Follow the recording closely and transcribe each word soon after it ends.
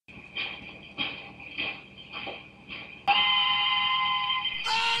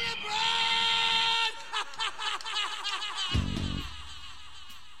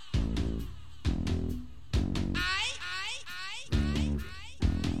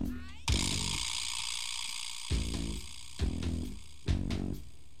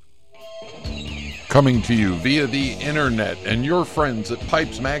Coming to you via the internet and your friends at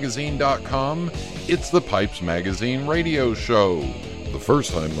PipesMagazine.com, it's the Pipes Magazine radio show. The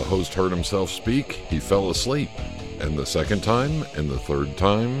first time the host heard himself speak, he fell asleep. And the second time, and the third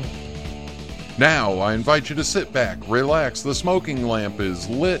time. Now, I invite you to sit back, relax, the smoking lamp is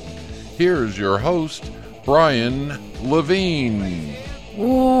lit. Here's your host, Brian Levine.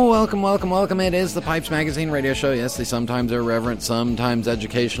 Ooh, welcome. It is the Pipes Magazine radio show. Yes, they sometimes are irreverent, sometimes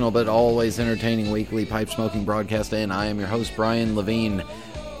educational, but always entertaining weekly pipe smoking broadcast. And I am your host, Brian Levine.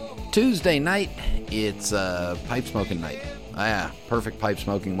 Tuesday night, it's pipe smoking night. Perfect pipe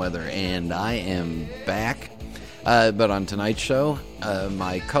smoking weather. And I am back. But on tonight's show,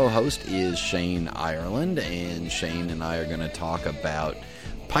 my co-host is Shane Ireland. And Shane and I are going to talk about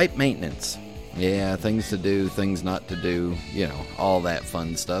pipe maintenance. Yeah, things to do, things not to do, all that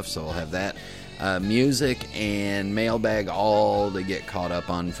fun stuff. So we'll have that. Music and mailbag all to get caught up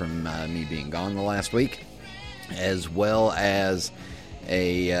on from me being gone the last week. As well as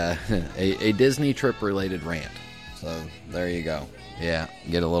a Disney trip related rant. So there you go. Yeah,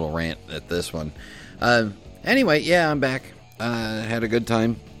 get a little rant at this one. Anyway, yeah, I'm back. Had a good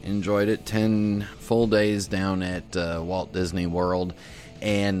time. Enjoyed it. 10 full days down at Walt Disney World.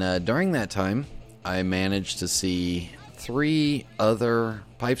 And during that time, I managed to see 3 other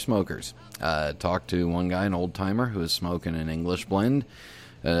pipe smokers. Talked to one guy, an old-timer, who was smoking an English blend.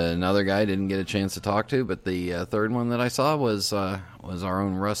 Another guy I didn't get a chance to talk to, but the third one that I saw was our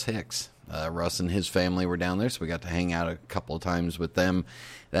own Russ Hicks. Russ and his family were down there, so we got to hang out a couple of times with them.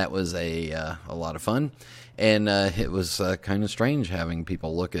 That was a lot of fun. And it was kind of strange having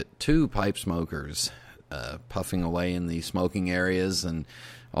people look at 2 pipe smokers puffing away in the smoking areas and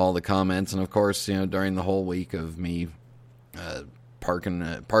all the comments. And of course, during the whole week of me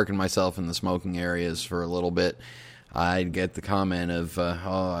parking myself in the smoking areas for a little bit, I'd get the comment of,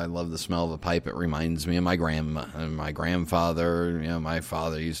 I love the smell of a pipe. It reminds me of my grandfather. My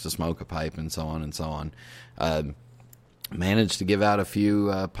father used to smoke a pipe, and so on and so on. Managed to give out a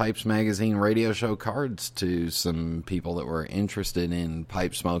few Pipes Magazine radio show cards to some people that were interested in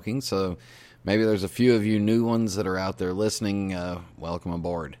pipe smoking. So maybe there's a few of you new ones that are out there listening. Welcome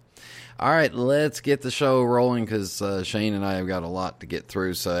aboard. All right, let's get the show rolling because Shane and I have got a lot to get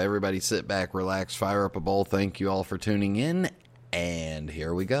through. So everybody sit back, relax, fire up a bowl. Thank you all for tuning in. And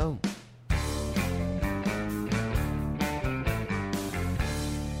here we go.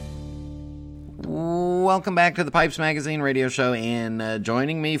 Welcome back to the Pipes Magazine radio show, and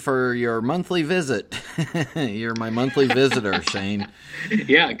joining me for your monthly visit. You're my monthly visitor, Shane.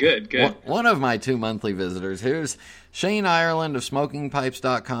 Yeah, good. One of my 2 monthly visitors. Here's Shane Ireland of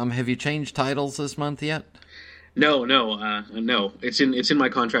SmokingPipes.com. Have you changed titles this month yet? No. It's in my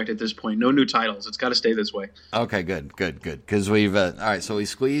contract at this point. No new titles. It's got to stay this way. Okay, good. Because we've all right. So we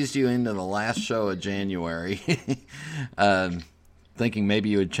squeezed you into the last show of January. Thinking maybe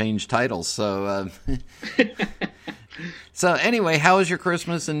you would change titles. So so anyway, how was your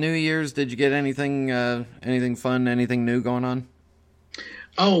Christmas and New Year's? Did you get anything fun, anything new going on?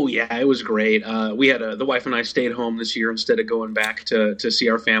 Oh yeah, it was great. We had the wife and I stayed home this year instead of going back to see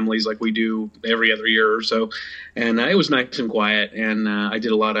our families like we do every other year or so, and it was nice and quiet. And I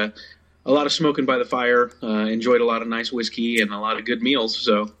did a lot of smoking by the fire. Enjoyed a lot of nice whiskey and a lot of good meals.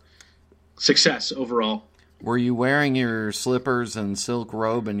 So success overall. Were you wearing your slippers and silk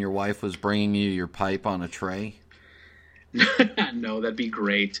robe and your wife was bringing you your pipe on a tray? No, that'd be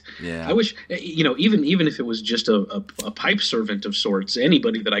great. Yeah. I wish, even if it was just a pipe servant of sorts,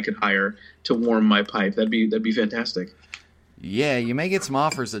 anybody that I could hire to warm my pipe, that'd be fantastic. Yeah, you may get some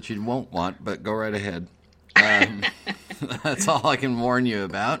offers that you won't want, but go right ahead. That's all I can warn you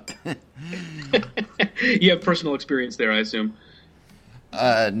about. You have personal experience there, I assume.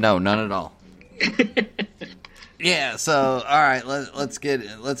 No, none at all. Yeah, so all right, let's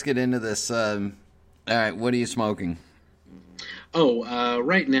get into this. All right, what are you smoking?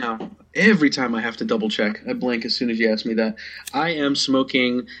 Right now, every time I have to double check, I blank as soon as you ask me that. I am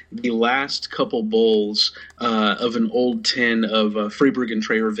smoking the last couple bowls of an old tin of Freiburg and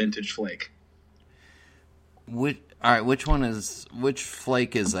Trayer Vintage Flake. Which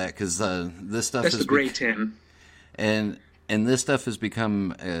flake is that? Because this stuff that's the gray tin, and this stuff has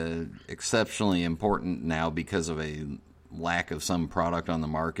become exceptionally important now because of a lack of some product on the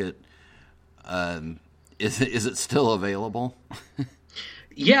market. Is it still available?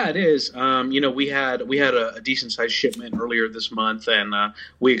 Yeah, it is. We had a decent sized shipment earlier this month, and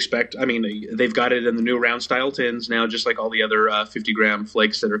we expect. I mean, they've got it in the new round style tins now, just like all the other 50-gram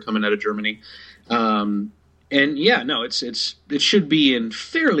flakes that are coming out of Germany. And yeah, no, it should be in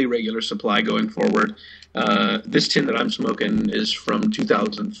fairly regular supply going forward. This tin that I'm smoking is from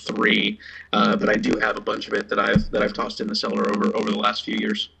 2003, but I do have a bunch of it that I've tossed in the cellar over the last few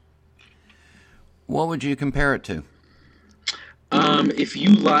years. What would you compare it to? If you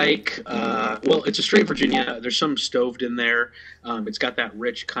like, well, it's a straight Virginia. There's some stoved in there. It's got that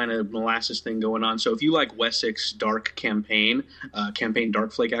rich kind of molasses thing going on. So if you like Wessex Dark Campaign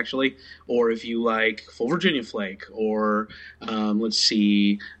Dark Flake actually, or if you like Full Virginia Flake, or let's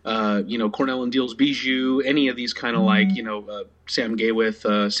see, Cornell and Deal's Bijou, any of these kind of like, Sam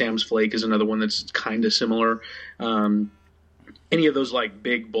Gaywith, Sam's Flake is another one that's kind of similar. Any of those like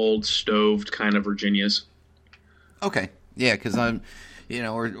big, bold, stoved kind of Virginias. Okay. Yeah, because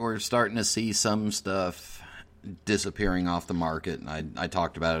we're starting to see some stuff disappearing off the market, and I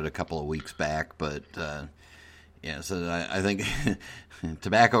talked about it a couple of weeks back, but so I think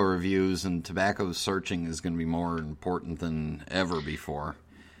tobacco reviews and tobacco searching is going to be more important than ever before.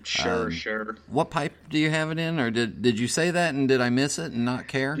 Sure. What pipe do you have it in, or did you say that and did I miss it and not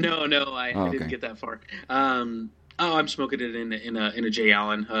care? No, I didn't get that far. I'm smoking it in a J.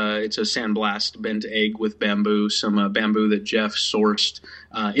 Allen. It's a Sandblast bent egg with bamboo, some bamboo that Jeff sourced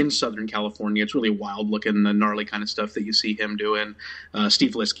in Southern California. It's really wild looking, the gnarly kind of stuff that you see him doing.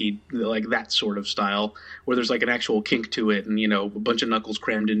 Steve Liskey, like that sort of style, where there's like an actual kink to it, and a bunch of knuckles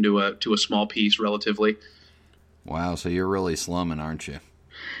crammed into a small piece, relatively. Wow, so you're really slumming, aren't you?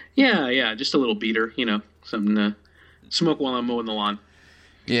 Yeah, just a little beater, something to smoke while I'm mowing the lawn.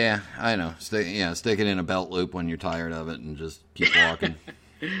 Yeah, I know. Stick it in a belt loop when you're tired of it and just keep walking.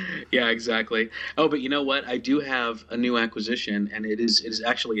 Yeah, exactly. Oh, but you know what? I do have a new acquisition, and it is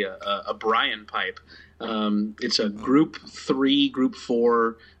actually a Brian pipe. It's a Group 3, Group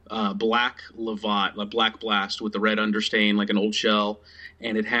 4 black Lavat, a black blast with the red understain like an old shell,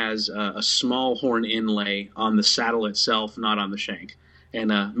 and it has a small horn inlay on the saddle itself, not on the shank,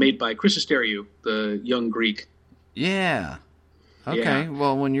 and made by Chris Asteriou, the young Greek. Yeah. Okay, yeah.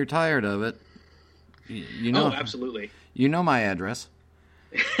 Well, when you're tired of it, Oh, absolutely. You know my address.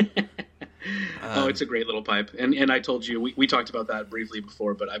 It's a great little pipe. And I told you, we talked about that briefly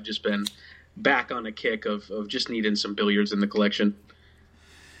before, but I've just been back on a kick of just needing some billiards in the collection.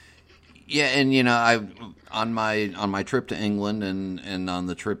 Yeah, and I on my trip to England and on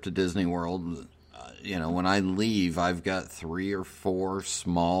the trip to Disney World, when I leave, I've got 3 or 4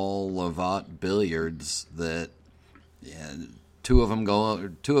 small Lavat billiards that two of them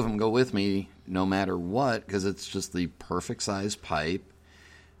go with me no matter what, because it's just the perfect size pipe.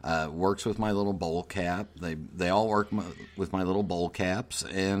 Works with my little bowl cap. They all work with my little bowl caps,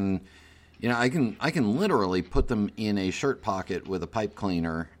 and I can literally put them in a shirt pocket with a pipe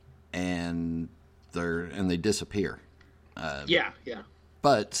cleaner, and they disappear. Yeah.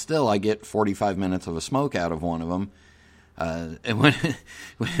 But still, I get 45 minutes of a smoke out of one of them. And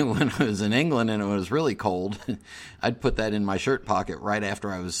when I was in England and it was really cold, I'd put that in my shirt pocket right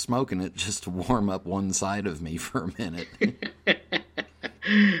after I was smoking it, just to warm up one side of me for a minute.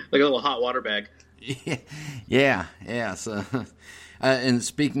 Like a little hot water bag. Yeah. So, and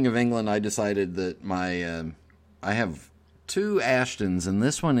speaking of England, I decided that I have 2 Ashtons, and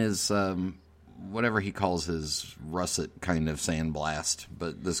this one is whatever he calls his russet kind of sandblast,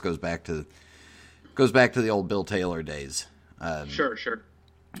 but this goes back to the old Bill Taylor days. Sure.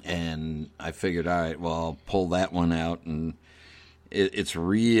 And I figured, all right, well, I'll pull that one out, and it's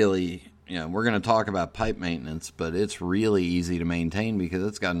really, we're going to talk about pipe maintenance, but it's really easy to maintain because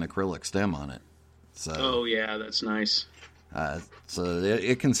it's got an acrylic stem on it. So, oh yeah, that's nice. So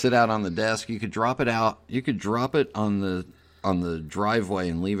it can sit out on the desk. You could drop it out. You could drop it on the driveway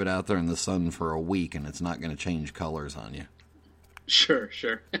and leave it out there in the sun for a week, and it's not going to change colors on you. Sure.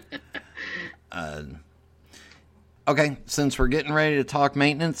 Okay, since we're getting ready to talk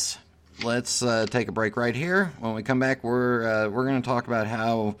maintenance, let's take a break right here. When we come back, we're going to talk about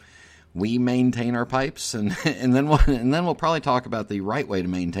how we maintain our pipes, and then we'll probably talk about the right way to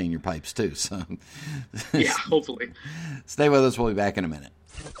maintain your pipes too. So, yeah, hopefully. Stay with us. We'll be back in a minute.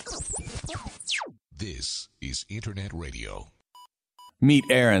 This is Internet Radio. Meet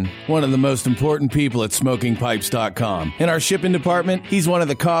Aaron, one of the most important people at SmokingPipes.com. In our shipping department, he's one of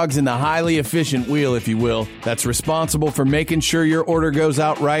the cogs in the highly efficient wheel, if you will, that's responsible for making sure your order goes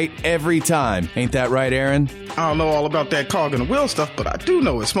out right every time. Ain't that right, Aaron? I don't know all about that cog and the wheel stuff, but I do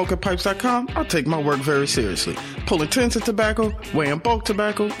know at SmokingPipes.com, I take my work very seriously. Pulling tins of tobacco, weighing bulk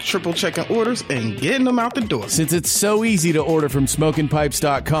tobacco, triple checking orders, and getting them out the door. Since it's so easy to order from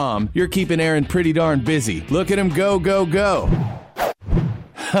SmokingPipes.com, you're keeping Aaron pretty darn busy. Look at him go.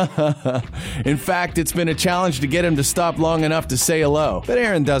 In fact, it's been a challenge to get him to stop long enough to say hello. But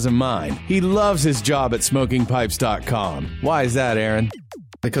Aaron doesn't mind. He loves his job at smokingpipes.com. Why is that, Aaron?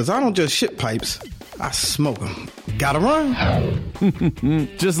 Because I don't just ship pipes, I smoke them. Gotta run.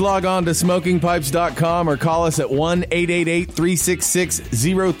 Just log on to smokingpipes.com or call us at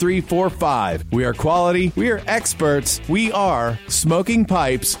 1-888-366-0345. We are quality. We are experts. We are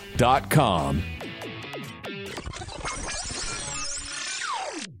smokingpipes.com.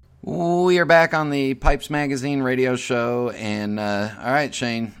 We are back on the Pipes Magazine radio show, and all right,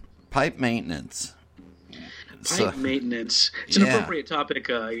 Shane, pipe maintenance. Pipe maintenance. It's an appropriate topic,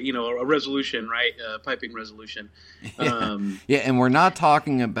 a resolution, right? Piping resolution. Yeah, and we're not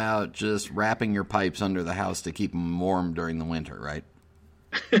talking about just wrapping your pipes under the house to keep them warm during the winter, right?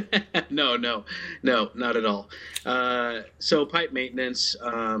 No, not at all. So pipe maintenance,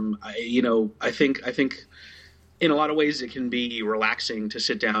 I think in a lot of ways it can be relaxing to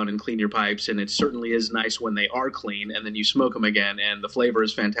sit down and clean your pipes, and it certainly is nice when they are clean and then you smoke them again and the flavor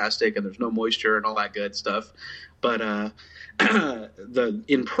is fantastic and there's no moisture and all that good stuff. But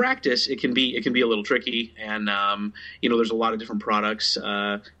in practice it can be a little tricky, and there's a lot of different products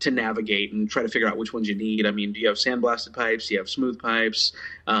to navigate and try to figure out which ones you need. I mean, do you have sandblasted pipes? Do you have smooth pipes?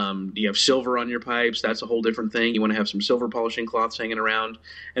 Do you have silver on your pipes? That's a whole different thing. You want to have some silver polishing cloths hanging around,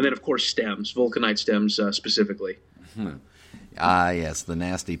 and then of course stems, vulcanite stems specifically. Yes, the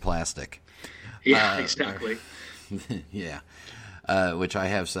nasty plastic. Yeah, exactly. Yeah, which I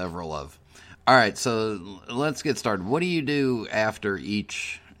have several of. All right, so let's get started. What do you do after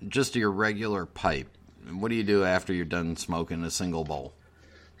just your regular pipe? What do you do after you're done smoking a single bowl?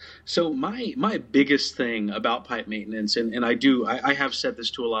 So my biggest thing about pipe maintenance, and I have said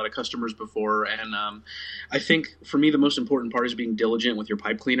this to a lot of customers before, and I think for me the most important part is being diligent with your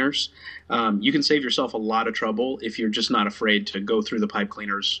pipe cleaners. You can save yourself a lot of trouble if you're just not afraid to go through the pipe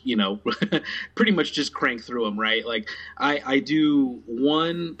cleaners, pretty much just crank through them, right? Like I do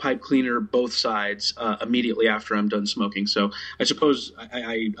one pipe cleaner both sides immediately after I'm done smoking. So I suppose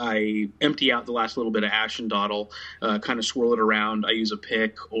I empty out the last little bit of ash and dottle, kind of swirl it around. I use a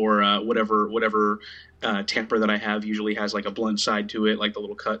pick or whatever tamper that I have usually has like a blunt side to it, like the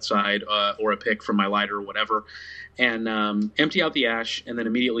little cut side, or a pick from my lighter or whatever, and empty out the ash and then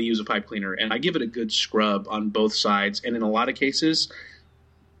immediately use a pipe cleaner. And I give it a good scrub on both sides. And in a lot of cases,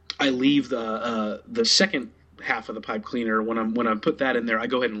 I leave the second half of the pipe cleaner when I put that in there. I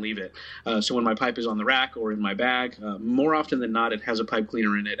go ahead and leave it. So when my pipe is on the rack or in my bag, more often than not, it has a pipe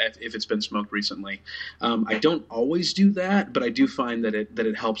cleaner in it if it's been smoked recently. I don't always do that, but I do find that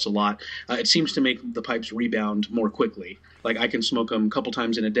it helps a lot. It seems to make the pipes rebound more quickly. Like I can smoke them a couple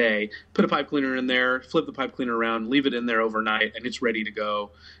times in a day, put a pipe cleaner in there, flip the pipe cleaner around, leave it in there overnight, and it's ready to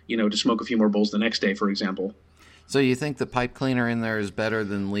go, to smoke a few more bowls the next day, for example. So you think the pipe cleaner in there is better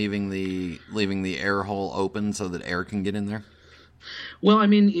than leaving the air hole open so that air can get in there? Well, I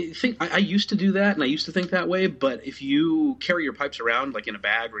mean, I used to do that, and I used to think that way. But if you carry your pipes around, like in a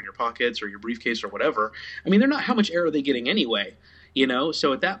bag or in your pockets or your briefcase or whatever, I mean, they're not. How much air are they getting anyway?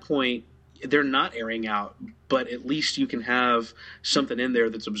 So at that point, they're not airing out. But at least you can have something in there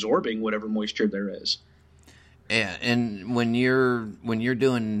that's absorbing whatever moisture there is. Yeah, and when you're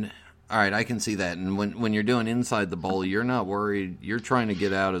doing. All right, I can see that. And when you're doing inside the bowl, you're not worried. You're trying to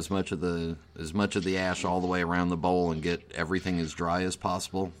get out as much of the ash all the way around the bowl and get everything as dry as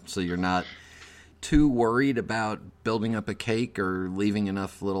possible. So you're not too worried about building up a cake or leaving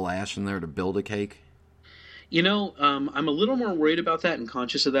enough little ash in there to build a cake. I'm a little more worried about that and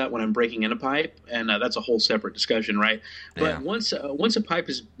conscious of that when I'm breaking in a pipe, and that's a whole separate discussion, right? But yeah. Once a pipe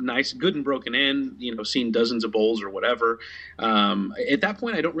is nice, good and broken in, seen dozens of bowls or whatever, at that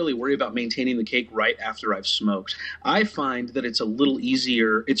point I don't really worry about maintaining the cake right after I've smoked. I find that it's a little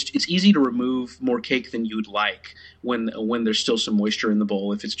easier. It's easy to remove more cake than you'd like when there's still some moisture in the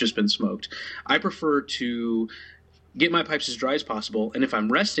bowl if it's just been smoked. I prefer to get my pipes as dry as possible, and if I'm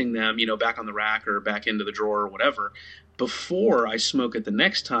resting them, back on the rack or back into the drawer or whatever, before I smoke it the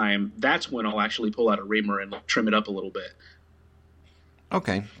next time, that's when I'll actually pull out a reamer and trim it up a little bit.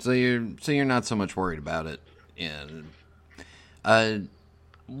 Okay, so you're not so much worried about it. And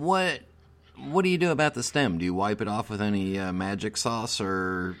what do you do about the stem? Do you wipe it off with any magic sauce,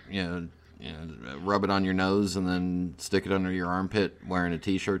 or rub it on your nose and then stick it under your armpit wearing a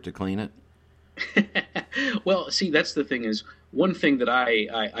t-shirt to clean it? Well, see, that's the thing is, one thing that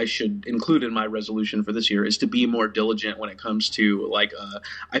I should include in my resolution for this year is to be more diligent when it comes to,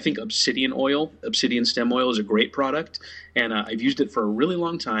 I think obsidian stem oil is a great product, and I've used it for a really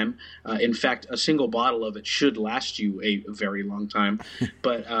long time. In fact, a single bottle of it should last you a very long time.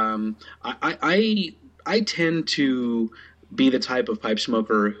 But I tend to be the type of pipe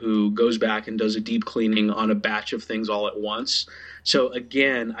smoker who goes back and does a deep cleaning on a batch of things all at once. So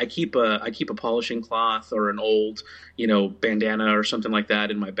again, I keep a polishing cloth or an old, bandana or something like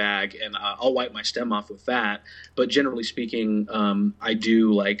that in my bag, and I'll wipe my stem off with that. But generally speaking, I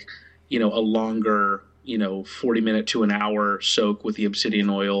do a longer, 40-minute to an hour soak with the obsidian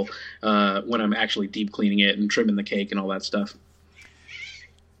oil when I'm actually deep cleaning it and trimming the cake and all that stuff.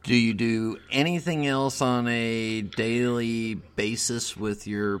 Do you do anything else on a daily basis with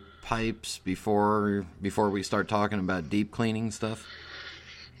your pipes before we start talking about deep cleaning stuff?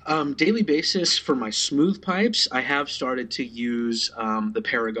 Daily basis for my smooth pipes, I have started to use the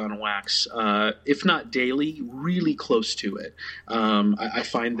Paragon wax. If not daily, really close to it. I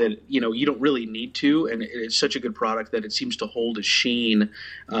find that you don't really need to, and it's such a good product that it seems to hold a sheen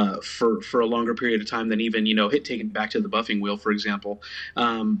for a longer period of time than even taking it back to the buffing wheel, for example.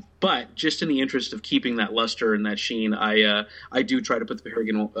 But just in the interest of keeping that luster and that sheen, I do try to put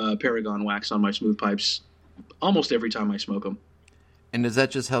the Paragon wax on my smooth pipes almost every time I smoke them. And does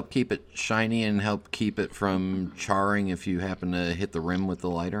that just help keep it shiny and help keep it from charring if you happen to hit the rim with the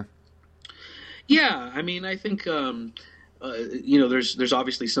lighter? Yeah, I mean, I think there's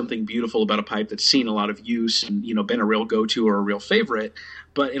obviously something beautiful about a pipe that's seen a lot of use and been a real go-to or a real favorite.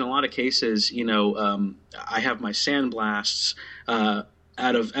 But in a lot of cases, I have my sandblasts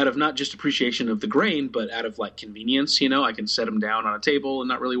out of not just appreciation of the grain, but out of convenience. I can set them down on a table and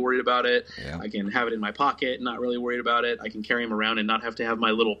not really worried about it. Yeah. I can have it in my pocket and not really worried about it. I can carry them around and not have to have my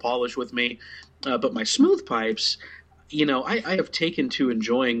little polish with me. But my smooth pipes, I have taken to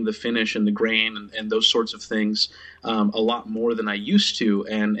enjoying the finish and the grain and those sorts of things a lot more than I used to,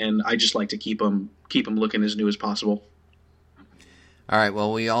 and I just like to keep them looking as new as possible. All right.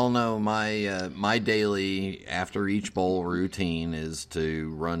 Well, we all know my daily after each bowl routine is to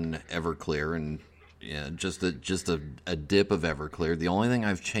run Everclear and just a dip of Everclear. The only thing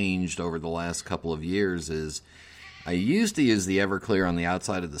I've changed over the last couple of years is I used to use the Everclear on the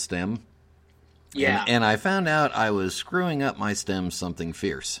outside of the stem. Yeah. And I found out I was screwing up my stem something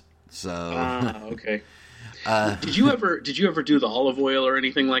fierce. So. Okay. Did you ever do the olive oil or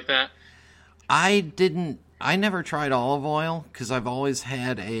anything like that? I didn't. I never tried olive oil because I've always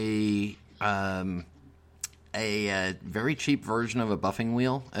had a very cheap version of a buffing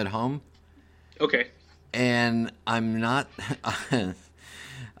wheel at home. Okay. And I'm not.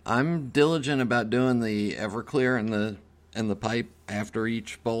 I'm diligent about doing the Everclear and the pipe after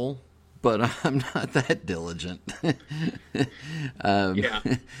each bowl, but I'm not that diligent. Yeah.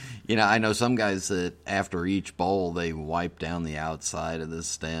 I know some guys that after each bowl they wipe down the outside of the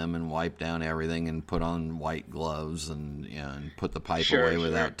stem and wipe down everything and put on white gloves and and put the pipe away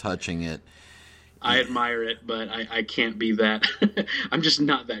without touching it. I admire it, but I can't be that. I'm just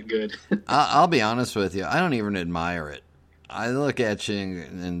not that good. I'll be honest with you. I don't even admire it. I look at you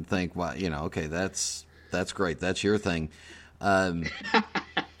and think, well, okay, that's great. That's your thing.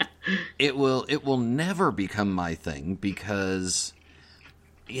 It will never become my thing because,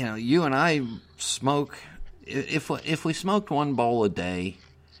 you and I smoke. If we smoked one bowl a day,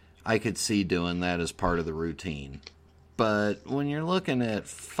 I could see doing that as part of the routine. But when you're looking at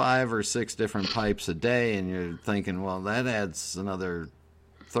 5 or 6 different pipes a day and you're thinking, well, that adds another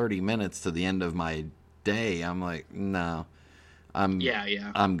 30 minutes to the end of my day, I'm like, no, I'm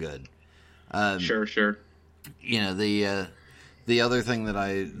good. Sure. The other thing that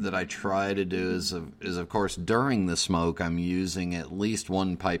I try to do is of course during the smoke I'm using at least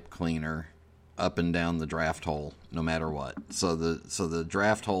one pipe cleaner up and down the draft hole, no matter what. So the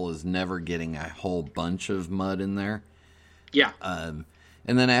draft hole is never getting a whole bunch of mud in there. Yeah. And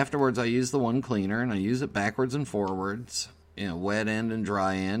then afterwards I use the one cleaner and I use it backwards and forwards, wet end and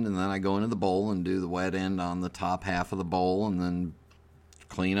dry end, and then I go into the bowl and do the wet end on the top half of the bowl and then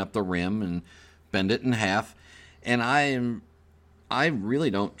clean up the rim and bend it in half. And I really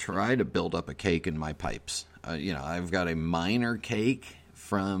don't try to build up a cake in my pipes. I've got a minor cake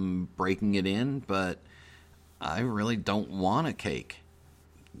from breaking it in, but I really don't want a cake.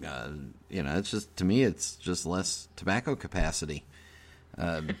 It's just, to me, it's just less tobacco capacity.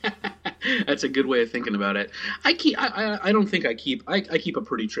 That's a good way of thinking about it. I keep a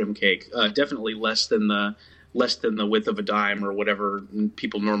pretty trim cake. Definitely less than the width of a dime or whatever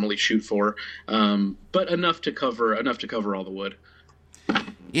people normally shoot for. But enough to cover all the wood.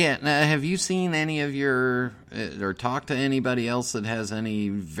 Yeah. Now, have you seen any of or talked to anybody else that has any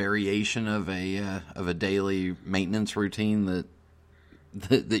variation of a daily maintenance routine that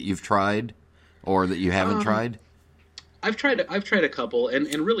you've tried or that you haven't tried? I've tried a couple, and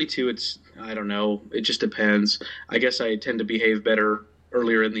really too, it's, I don't know, it just depends. I guess I tend to behave better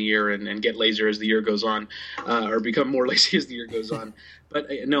earlier in the year and get lazier as the year goes on, or become more lazy as the year goes on. But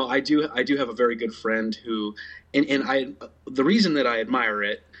no, I do have a very good friend who, and the reason that I admire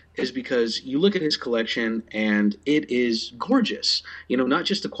it is because you look at his collection and it is gorgeous. Not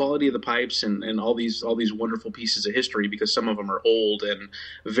just the quality of the pipes and all these wonderful pieces of history, because some of them are old and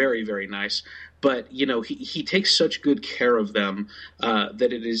very, very nice. But he takes such good care of them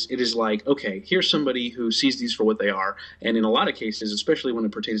that it is like, okay, here's somebody who sees these for what they are, and in a lot of cases, especially when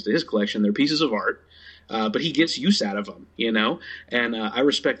it pertains to his collection, they're pieces of art. But he gets use out of them, and I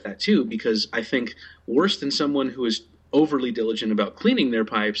respect that too, because I think worse than someone who is overly diligent about cleaning their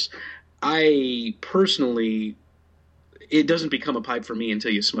pipes, I personally, it doesn't become a pipe for me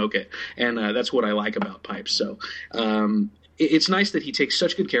until you smoke it, and that's what I like about pipes. So it's nice that he takes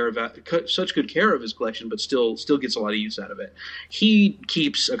such good care of his collection, but still gets a lot of use out of it. He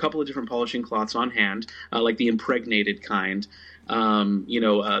keeps a couple of different polishing cloths on hand, like the impregnated kind.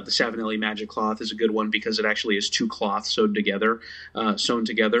 The Savinelli Magic Cloth is a good one because it actually is two cloths sewn together.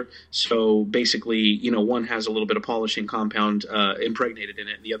 So basically, one has a little bit of polishing compound impregnated in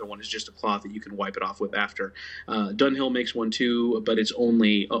it, and the other one is just a cloth that you can wipe it off with after. Dunhill makes one too, but it's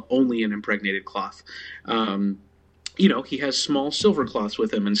only an impregnated cloth. He has small silver cloths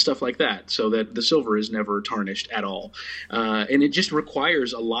with him and stuff like that, so that the silver is never tarnished at all. And it just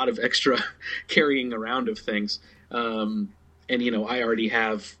requires a lot of extra carrying around of things. And, I already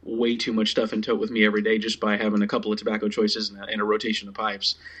have way too much stuff in tote with me every day just by having a couple of tobacco choices and a rotation of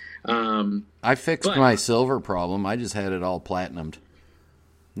pipes. I fixed my silver problem. I just had it all platinumed.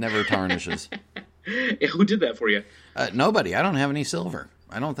 Never tarnishes. Who did that for you? Nobody. I don't have any silver.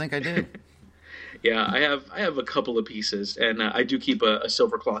 I don't think I did. Yeah, I have a couple of pieces, and I do keep a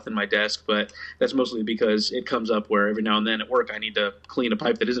silver cloth in my desk, but that's mostly because it comes up where every now and then at work I need to clean a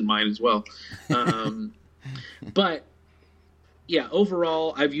pipe that isn't mine as well. But yeah,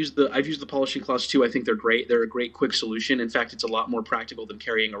 overall, I've used the polishing cloths too. I think they're great. They're a great quick solution. In fact, it's a lot more practical than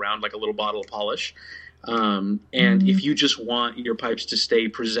carrying around like a little bottle of polish. And if you just want your pipes to stay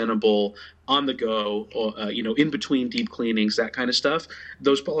presentable on the go, or, in between deep cleanings, that kind of stuff,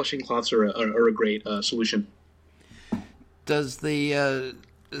 those polishing cloths are a great solution. Does the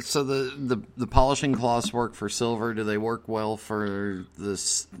polishing cloths work for silver? Do they work well for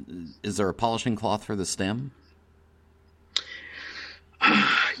this? Is there a polishing cloth for the stem?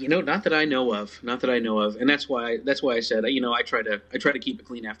 Not that I know of, and that's why I said, I try to keep it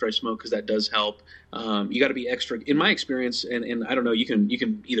clean after I smoke, because that does help. You got to be extra, in my experience, and I don't know, you can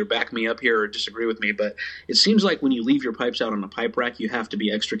either back me up here or disagree with me, but it seems like when you leave your pipes out on a pipe rack, you have to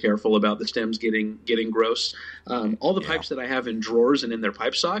be extra careful about the stems getting gross. All the pipes that I have in drawers and in their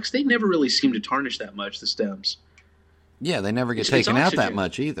pipe socks, they never really seem to tarnish that much, the stems. Yeah, they never get taken out that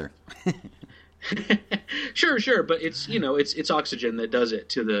much either. Sure, but it's oxygen that does it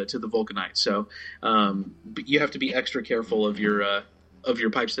to the vulcanite. So you have to be extra careful of your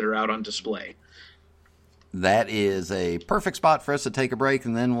pipes that are out on display. That is a perfect spot for us to take a break,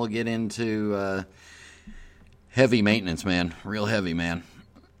 and then we'll get into heavy maintenance, man. Real heavy, man.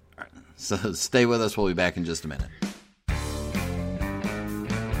 So stay with us. We'll be back in just a minute.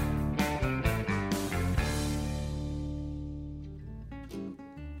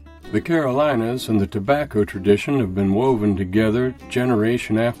 The Carolinas and the tobacco tradition have been woven together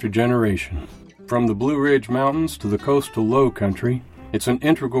generation after generation. From the Blue Ridge Mountains to the coastal low country, it's an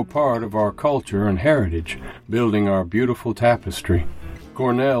integral part of our culture and heritage, building our beautiful tapestry.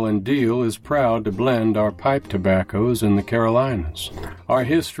 Cornell and Deal is proud to blend our pipe tobaccos in the Carolinas. Our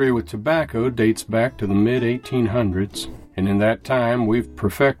history with tobacco dates back to the mid-1800s, and in that time we've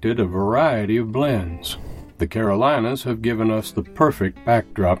perfected a variety of blends. The Carolinas have given us the perfect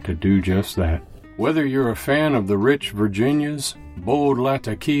backdrop to do just that. Whether you're a fan of the rich Virginias, bold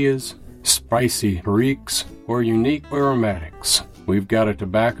Latakias, spicy Periques, or unique aromatics, we've got a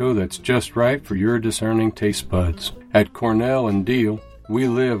tobacco that's just right for your discerning taste buds. At Cornell and Deal, we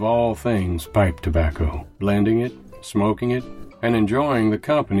live all things pipe tobacco, blending it, smoking it, and enjoying the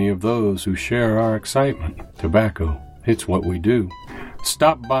company of those who share our excitement. Tobacco, it's what we do.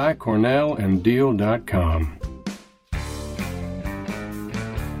 Stop by CornellandDeal.com.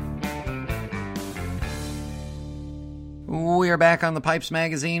 We are back on the Pipes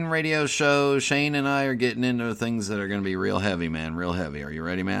Magazine radio show. Shane and I are getting into things that are going to be real heavy, man. Real heavy. Are you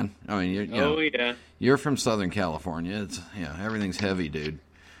ready, man? I mean, yeah. You're from Southern California. Everything's heavy, dude.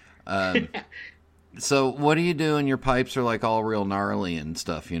 So what do you do when your pipes are like all real gnarly and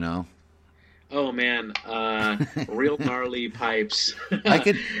stuff, Oh man, real gnarly pipes.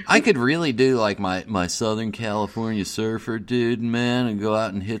 I could really do like my Southern California surfer dude, man, and go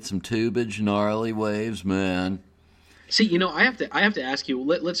out and hit some tubage, gnarly waves, man. See, I have to ask you.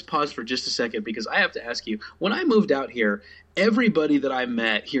 Let's pause for just a second because I have to ask you. When I moved out here, everybody that I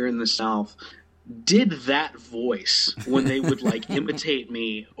met here in the South did that voice when they would like imitate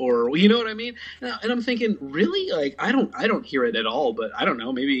me, or you know what I mean. And I'm thinking, really, like I don't hear it at all. But I don't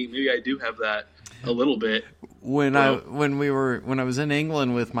know. Maybe I do have that a little bit. When I was in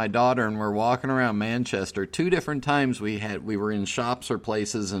England with my daughter and we're walking around Manchester, 2 different times we were in shops or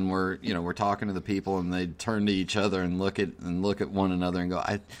places and we're talking to the people and they'd turn to each other and look at one another and go,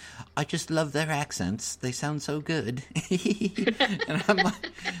 I just love their accents. They sound so good. And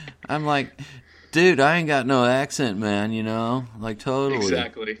I'm like, dude, I ain't got no accent, man, like totally.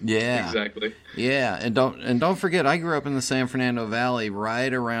 Exactly. Yeah. Exactly. Yeah, and don't forget I grew up in the San Fernando Valley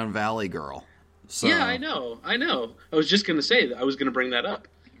right around Valley Girl. So, yeah, I know. I was just going to say that. I was going to bring that up.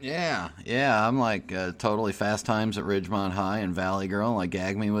 Yeah. I'm like totally Fast Times at Ridgemont High and Valley Girl, like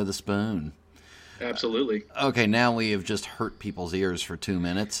Gag Me with a Spoon. Absolutely. Okay, now we have just hurt people's ears for 2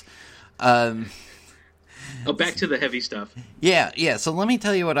 minutes. Back to the heavy stuff. Yeah. So let me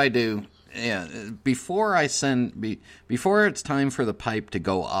tell you what I do. Yeah, before it's time for the pipe to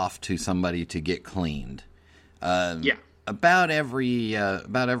go off to somebody to get cleaned. About every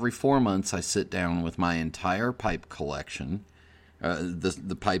 4 months, I sit down with my entire pipe collection,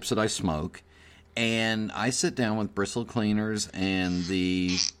 the pipes that I smoke, and I sit down with bristle cleaners and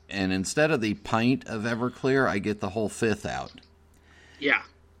instead of the pint of Everclear, I get the whole 5th out. Yeah.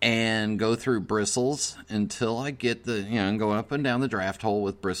 And go through bristles until I get and go up and down the draft hole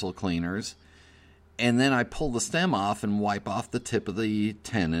with bristle cleaners, and then I pull the stem off and wipe off the tip of the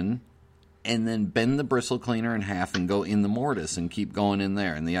tenon. And then bend the bristle cleaner in half and go in the mortise and keep going in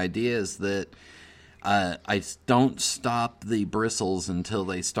there. And the idea is that I don't stop the bristles until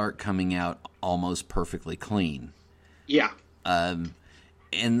they start coming out almost perfectly clean. Yeah. And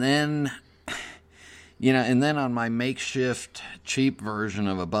then on my makeshift cheap version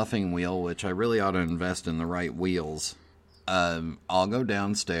of a buffing wheel, which I really ought to invest in the right wheels, I'll go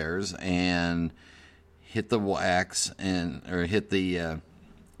downstairs and hit the wax or hit the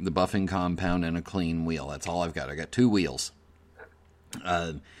buffing compound and a clean wheel. That's all I've got. I got 2 wheels.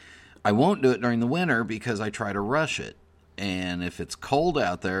 I won't do it during the winter because I try to rush it. And if it's cold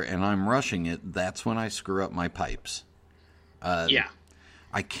out there and I'm rushing it, that's when I screw up my pipes.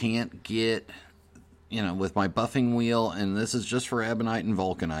 I can't get, with my buffing wheel, and this is just for ebonite and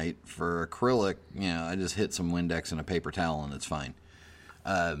vulcanite. For acrylic, I just hit some Windex and a paper towel and it's fine.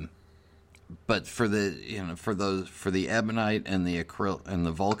 But for the ebonite and the acrylic and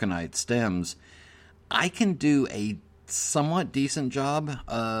the vulcanite stems, I can do a somewhat decent job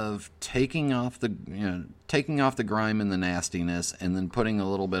of taking off the grime and the nastiness, and then putting a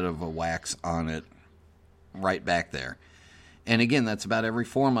little bit of a wax on it right back there. And again, that's about every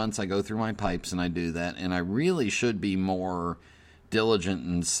 4 months I go through my pipes and I do that. And I really should be more diligent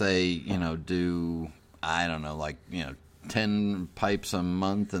and say, do 10 pipes a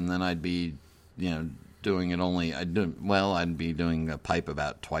month, and then I'd be, doing it only. I'd be doing a pipe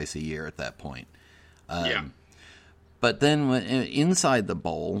about twice a year at that point. But then inside the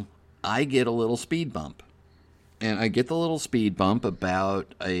bowl, I get a little speed bump. And I get the little speed bump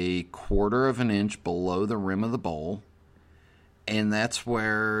about 1/4 of an inch below the rim of the bowl. And that's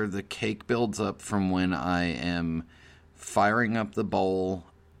where the cake builds up from when I am firing up the bowl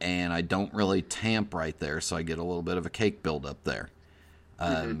and I don't really tamp right there, so I get a little bit of a cake buildup there.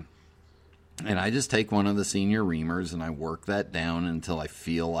 And I just take one of the senior reamers and I work that down until I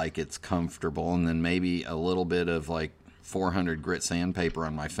feel like it's comfortable, and then maybe a little bit of 400 grit sandpaper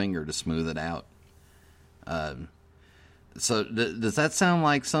on my finger to smooth it out. So does that sound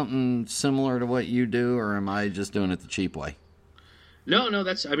like something similar to what you do, or am I just doing it the cheap way? No,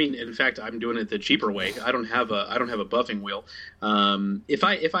 in fact, I'm doing it the cheaper way. I don't have a buffing wheel. If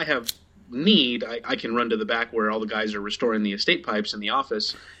I have need, I can run to the back where all the guys are restoring the estate pipes in the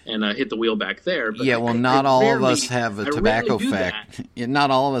office and hit the wheel back there. But not all of us have a tobacco factory.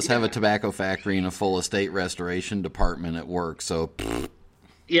 Not all of us have a tobacco factory and a full estate restoration department at work. So.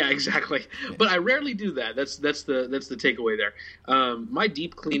 Yeah, exactly. But I rarely do that. That's the takeaway there. My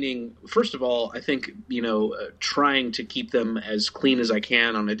deep cleaning, first of all, I think trying to keep them as clean as I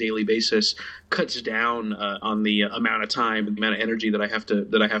can on a daily basis cuts down on the amount of time and the amount of energy that I have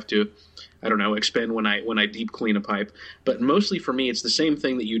to I don't know, expend when I deep clean a pipe. But mostly for me, it's the same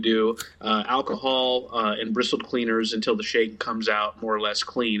thing that you do: alcohol and bristled cleaners until the shake comes out more or less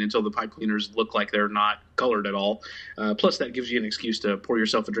clean, until the pipe cleaners look like they're not colored at all. Plus, that gives you an excuse to pour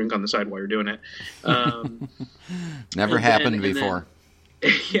yourself a drink on the side while you're doing it. Never happened before.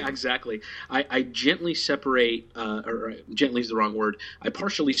 Yeah, exactly. I gently separate, or gently is the wrong word. I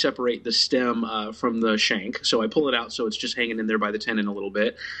partially separate the stem from the shank. So I pull it out so it's just hanging in there by the tendon a little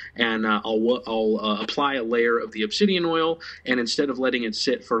bit. And I'll apply a layer of the obsidian oil. And instead of letting it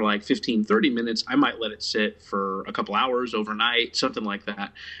sit for like 15, 30 minutes, I might let it sit for a couple hours overnight, something like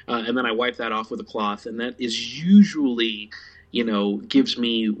that. And then I wipe that off with a cloth. And that is usually, gives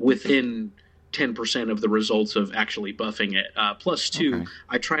me within 10% of the results of actually buffing it. Plus two, okay.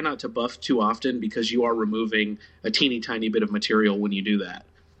 I try not to buff too often because you are removing a teeny tiny bit of material when you do that.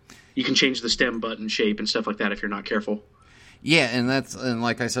 You can change the stem button shape and stuff like that if you're not careful. Yeah, and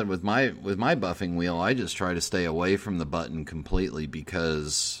like I said, with my buffing wheel, I just try to stay away from the button completely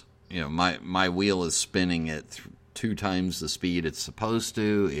because my wheel is spinning at 2 times the speed it's supposed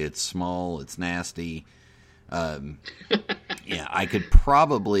to. It's small. It's nasty. Yeah, I could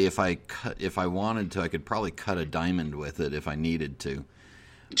probably, if I wanted to, I could probably cut a diamond with it if I needed to.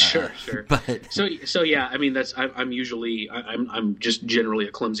 Sure. But so yeah, I mean I'm just generally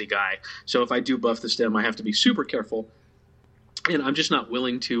a clumsy guy. So if I do buff the stem, I have to be super careful, and I'm just not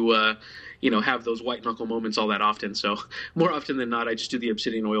willing to have those white knuckle moments all that often. So more often than not, I just do the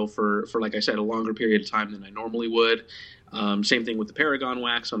obsidian oil for like I said, a longer period of time than I normally would. Same thing with the Paragon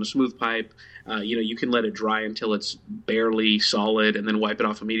wax on a smooth pipe. You can let it dry until it's barely solid and then wipe it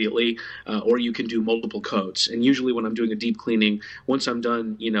off immediately, or you can do multiple coats. And usually when I'm doing a deep cleaning, once I'm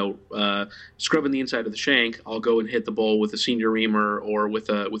done, scrubbing the inside of the shank, I'll go and hit the bowl with a senior reamer or with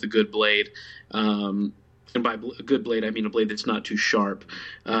a good blade. And by a good blade, I mean a blade that's not too sharp.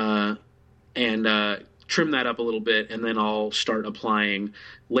 And trim that up a little bit, and then I'll start applying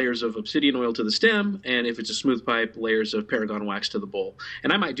layers of obsidian oil to the stem, and if it's a smooth pipe, layers of Paragon wax to the bowl.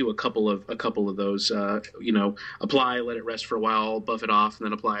 And I might do a couple of those. Apply, let it rest for a while, buff it off, and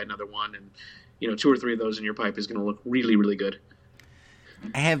then apply another one. And 2 or 3 of those in your pipe is going to look really, really good.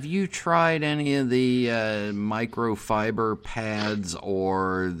 Have you tried any of the microfiber pads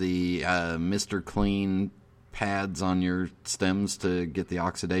or the Mr. Clean pads on your stems to get the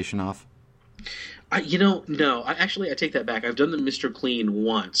oxidation off? No. I take that back. I've done the Mr. Clean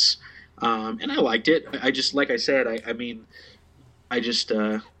once, and I liked it. I just, like I said, I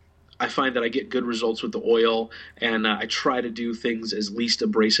find that I get good results with the oil, and I try to do things as least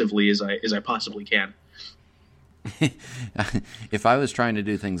abrasively as I possibly can. If I was trying to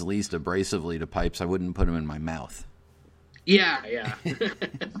do things least abrasively to pipes, I wouldn't put them in my mouth. Yeah.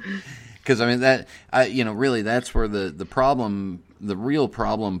 Because really, that's where the problem. The real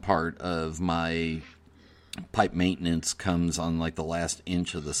problem part of my pipe maintenance comes on like the last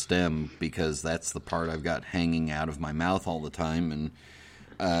inch of the stem, because that's the part I've got hanging out of my mouth all the time. And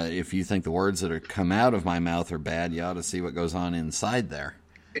if you think the words that are come out of my mouth are bad, you ought to see what goes on inside there.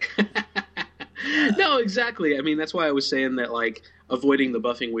 No, exactly. I mean, that's why I was saying that like avoiding the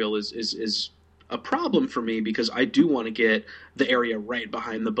buffing wheel is a problem for me, because I do want to get the area right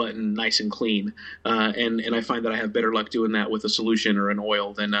behind the button nice and clean, and I find that I have better luck doing that with a solution or an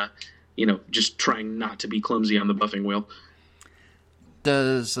oil than just trying not to be clumsy on the buffing wheel.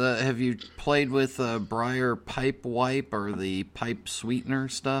 Have you played with Briar Pipe Wipe or the pipe sweetener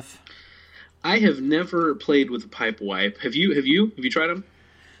stuff? I have never played with a pipe wipe. Have you tried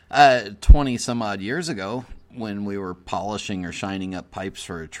them? 20 some odd years ago, when we were polishing or shining up pipes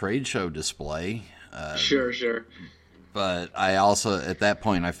for a trade show display. Sure. But I also, at that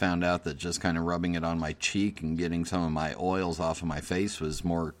point, I found out that just kind of rubbing it on my cheek and getting some of my oils off of my face was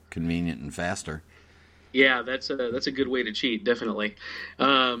more convenient and faster. Yeah, that's a good way to cheat, definitely.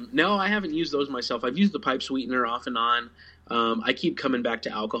 No, I haven't used those myself. I've used the pipe sweetener off and on. I keep coming back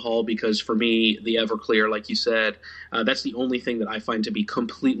to alcohol because for me, the Everclear, like you said, that's the only thing that I find to be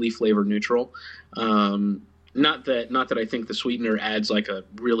completely flavor neutral. Not that I think the sweetener adds like a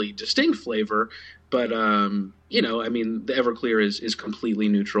really distinct flavor, but the Everclear is completely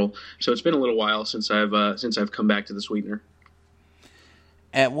neutral. So it's been a little while since I've come back to the sweetener.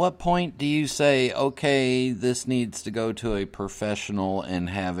 At what point do you say, okay, this needs to go to a professional and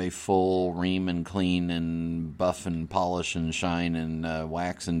have a full ream and clean and buff and polish and shine and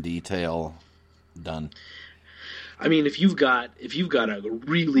wax and detail done? I mean, if you've got a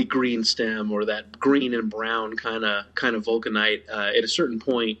really green stem or that green and brown kind of vulcanite, at a certain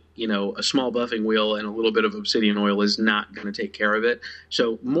point, a small buffing wheel and a little bit of obsidian oil is not going to take care of it.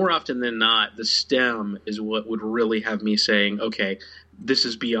 So more often than not, the stem is what would really have me saying, okay, this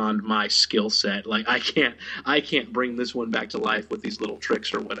is beyond my skill set. Like I can't bring this one back to life with these little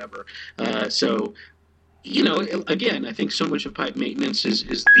tricks or whatever. So again, I think so much of pipe maintenance is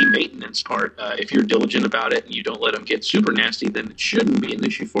the maintenance part. If you're diligent about it and you don't let them get super nasty, then it shouldn't be an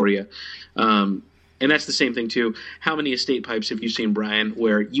issue for you. And that's the same thing too. How many estate pipes have you seen, Brian,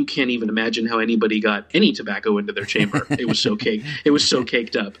 where you can't even imagine how anybody got any tobacco into their chamber? It was so caked. It was so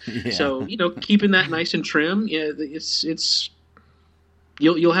caked up. Yeah. So keeping that nice and trim, it's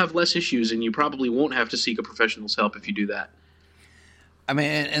you'll have less issues, and you probably won't have to seek a professional's help if you do that. I mean,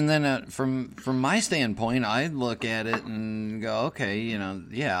 and then from my standpoint, I look at it and go, okay,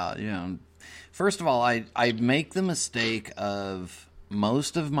 first of all, I make the mistake of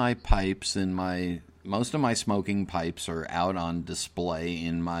most of my pipes most of my smoking pipes are out on display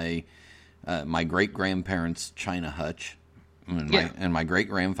in my great grandparents' china hutch, and my great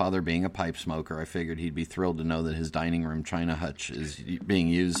grandfather being a pipe smoker, I figured he'd be thrilled to know that his dining room china hutch is being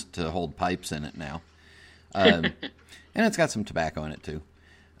used to hold pipes in it now, and it's got some tobacco in it too,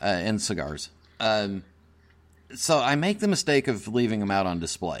 and cigars. So I make the mistake of leaving them out on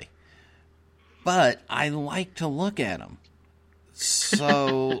display, but I like to look at them.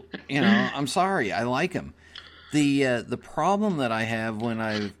 So, I'm sorry, I like them. The problem that I have when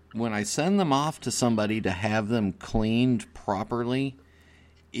I send them off to somebody to have them cleaned properly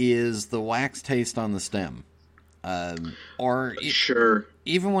is the wax taste on the stem. Sure.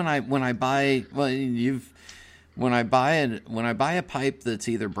 Even when I buy a pipe that's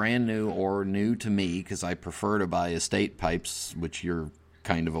either brand new or new to me, because I prefer to buy estate pipes, which you're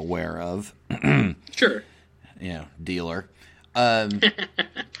kind of aware of. Sure. Dealer. I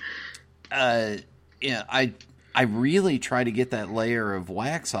really try to get that layer of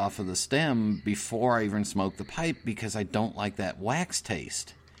wax off of the stem before I even smoke the pipe, because I don't like that wax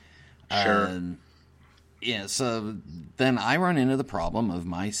taste. Sure. So then I run into the problem of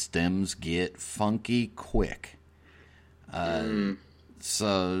my stems get funky quick.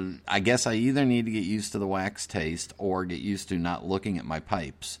 So I guess I either need to get used to the wax taste or get used to not looking at my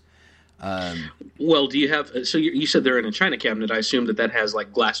pipes. Well, do you have? So you said they're in a china cabinet. I assume that has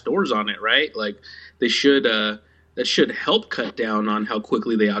like glass doors on it, right? Like they should. That should help cut down on how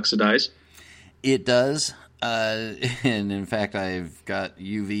quickly they oxidize. It does, and in fact, I've got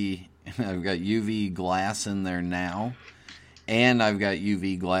UV glass in there now, and I've got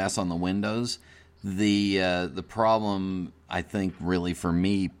UV glass on the windows. The problem, I think, really for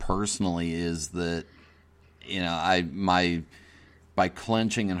me personally, is that by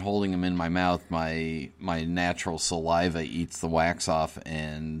clenching and holding them in my mouth, my natural saliva eats the wax off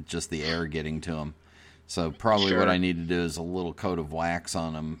and just the air getting to them. So probably Sure. What I need to do is a little coat of wax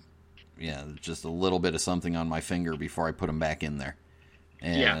on them. Yeah, just a little bit of something on my finger before I put them back in there.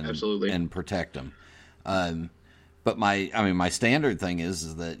 Absolutely. And protect them. But my standard thing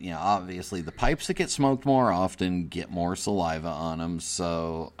is that, obviously the pipes that get smoked more often get more saliva on them.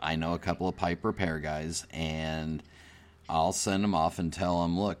 So I know a couple of pipe repair guys, and I'll send them off and tell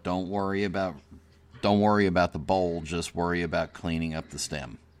them, look, don't worry about the bowl, just worry about cleaning up the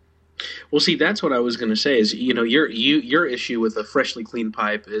stem. Well, see, that's what I was going to say. Is your issue with a freshly cleaned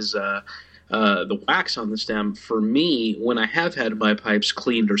pipe is the wax on the stem. For me, when I have had my pipes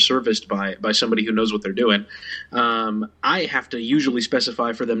cleaned or serviced by somebody who knows what they're doing, I have to usually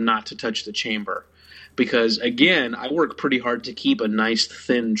specify for them not to touch the chamber. Because, again, I work pretty hard to keep a nice,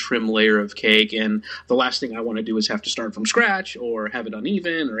 thin, trim layer of cake, and the last thing I want to do is have to start from scratch or have it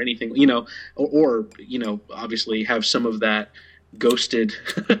uneven or anything, or obviously have some of that ghosted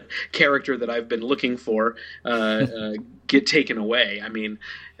character that I've been looking for get taken away. I mean,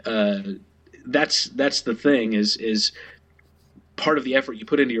 that's the thing is part of the effort you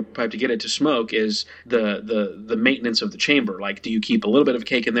put into your pipe to get it to smoke is the maintenance of the chamber. Like, do you keep a little bit of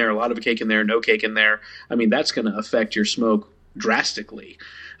cake in there, a lot of cake in there, no cake in there? I mean, that's going to affect your smoke drastically.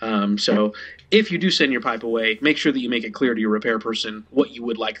 So if you do send your pipe away, make sure that you make it clear to your repair person what you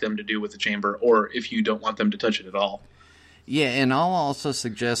would like them to do with the chamber, or if you don't want them to touch it at all. Yeah, and I'll also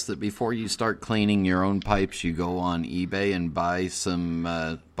suggest that before you start cleaning your own pipes, you go on eBay and buy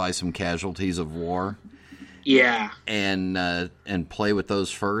some casualties of war. Yeah. And play with those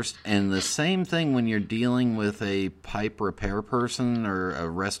first. And the same thing when you're dealing with a pipe repair person or a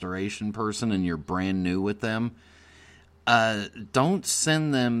restoration person and you're brand new with them. Don't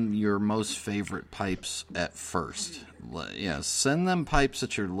send them your most favorite pipes at first. Send them pipes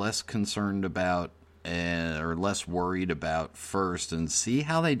that you're less concerned about or less worried about first, and see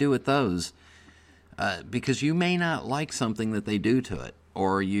how they do with those. Because you may not like something that they do to it,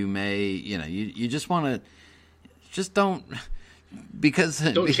 or you may, you just want to. Just don't, because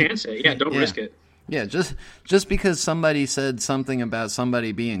don't chance it. Yeah, don't risk it. Yeah, just because somebody said something about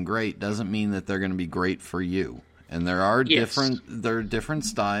somebody being great doesn't mean that they're going to be great for you. And there are different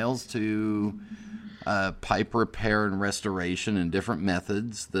styles to pipe repair and restoration, and different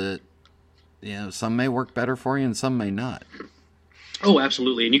methods that some may work better for you and some may not. Oh,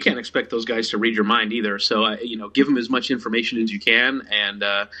 absolutely, and you can't expect those guys to read your mind either. So, give them as much information as you can, and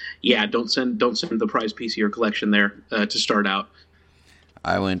don't send the prize piece of your collection there to start out.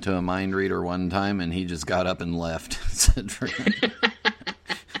 I went to a mind reader one time, and he just got up and left.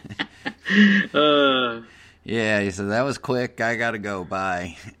 Yeah, he said, that was quick. I got to go.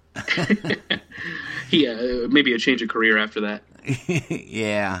 Bye. Yeah, maybe a change of career after that.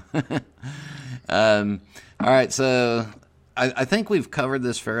 Yeah. All right, so I think we've covered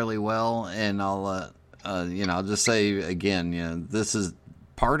this fairly well, and I'll just say again, this is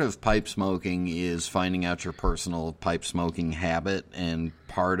part of pipe smoking is finding out your personal pipe smoking habit, and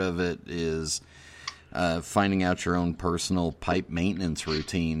part of it is finding out your own personal pipe maintenance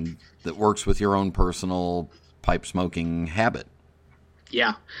routine that works with your own personal pipe smoking habit.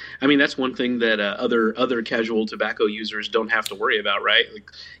 Yeah, I mean that's one thing that other casual tobacco users don't have to worry about, right?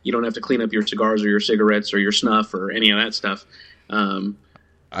 Like, you don't have to clean up your cigars or your cigarettes or your snuff or any of that stuff.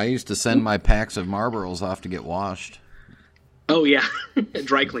 I used to send my packs of Marlboros off to get washed. Oh yeah,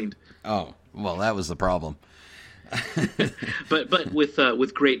 dry cleaned. Oh well, that was the problem. but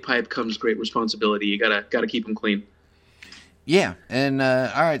with great pipe comes great responsibility. You gotta keep them clean. Yeah, and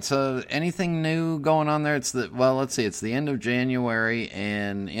all right. So, anything new going on there? Let's see. It's the end of January,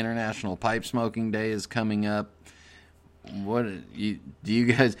 and International Pipe Smoking Day is coming up. Do you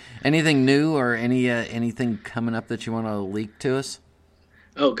guys anything new or anything coming up that you want to leak to us?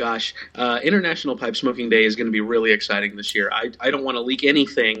 Oh gosh, International Pipe Smoking Day is going to be really exciting this year. I don't want to leak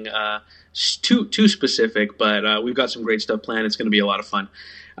anything too specific, but we've got some great stuff planned. It's going to be a lot of fun.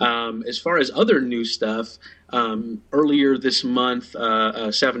 As far as other new stuff, earlier this month,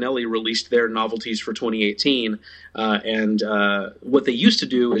 Savinelli released their novelties for 2018. And what they used to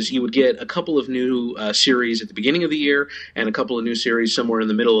do is you would get a couple of new series at the beginning of the year and a couple of new series somewhere in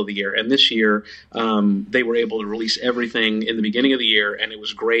the middle of the year. And this year, they were able to release everything in the beginning of the year, and it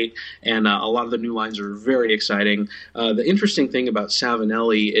was great. And a lot of the new lines are very exciting. The interesting thing about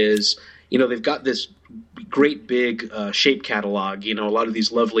Savinelli is, they've got this great big shape catalog. A lot of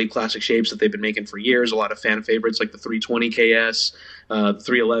these lovely classic shapes that they've been making for years. A lot of fan favorites like the 320 KS, the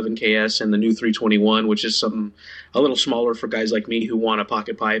 311 KS, and the new 321, which is something a little smaller for guys like me who want a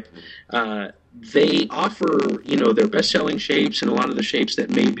pocket pipe. They offer, their best-selling shapes and a lot of the shapes that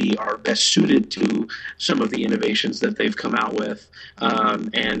maybe are best suited to some of the innovations that they've come out with.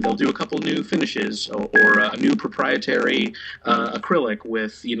 And they'll do a couple new finishes or a new proprietary acrylic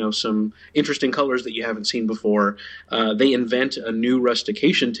with, some interesting colors that you haven't seen before. They invent a new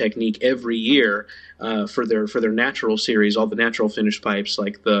rustication technique every year for their natural series, all the natural finished pipes.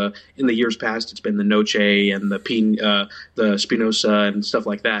 Like in the years past, it's been the Noche and the Spinosa and stuff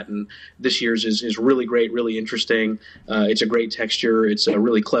like that. And this year's is really great, really interesting. It's a great texture. It's a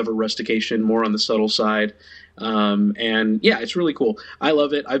really clever rustication, more on the subtle side. And yeah, it's really cool. I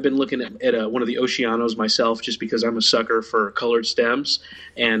love it. I've been looking at one of the Oceanos myself just because I'm a sucker for colored stems,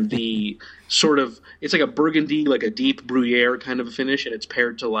 and the it's like a burgundy, like a deep Bruyere kind of a finish, and it's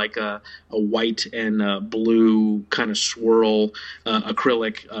paired to like a white and blue kind of swirl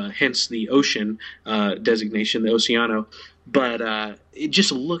acrylic, hence the ocean designation, the Oceano. But it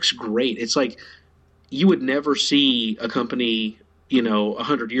just looks great. It's like you would never see a company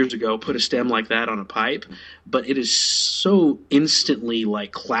 100 years ago put a stem like that on a pipe, but it is so instantly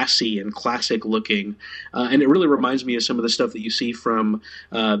like classy and classic looking, and it really reminds me of some of the stuff that you see from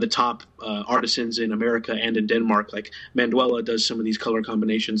the top artisans in America and in Denmark. Like Manduela does some of these color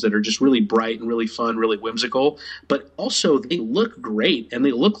combinations that are just really bright and really fun, really whimsical, but also they look great and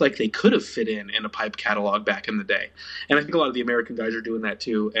they look like they could have fit in a pipe catalog back in the day. And I think a lot of the American guys are doing that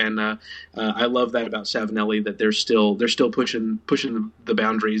too, and I love that about Savinelli, that they're still pushing the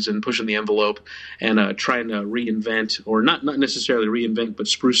boundaries and pushing the envelope and trying to reinvent, or not necessarily reinvent, but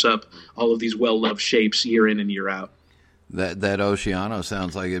spruce up all of these well-loved shapes year in and year out. That Oceano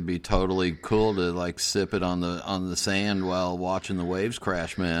sounds like it'd be totally cool to like sip it on the sand while watching the waves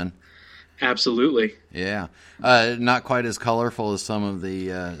crash, man. Absolutely. Yeah. Not quite as colorful as some of the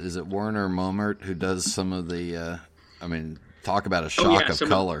is it Werner Momert who does some of the talk about a shock of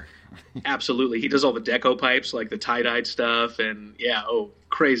color. Absolutely. He does all the deco pipes, like the tie-dyed stuff, and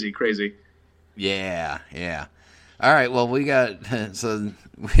crazy. Yeah. All right, well, we got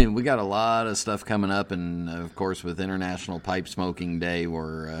a lot of stuff coming up, and of course with International Pipe Smoking Day,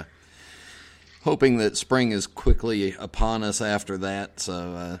 we're hoping that spring is quickly upon us after that.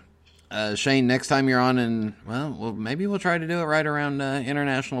 So Shane, next time you're on, and maybe we'll try to do it right around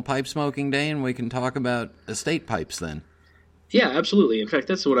International Pipe Smoking Day, and we can talk about estate pipes then. Yeah, absolutely. In fact,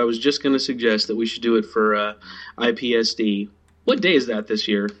 that's what I was just going to suggest, that we should do it for IPSD. What day is that this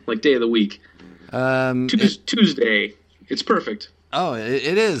year? Like day of the week? Tuesday. It's perfect. Oh,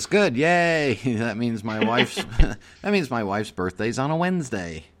 it is good. Yay! That means my wife's birthday's on a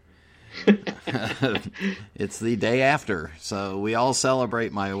Wednesday. It's the day after, so we all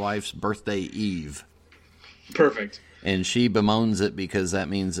celebrate my wife's birthday eve. Perfect. And she bemoans it because that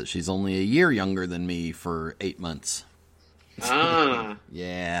means that she's only a year younger than me for 8 months. Ah.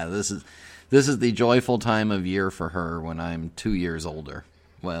 Yeah, this is the joyful time of year for her when I'm 2 years older.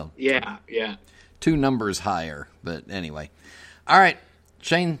 Well, yeah. 2 numbers higher, but anyway. All right,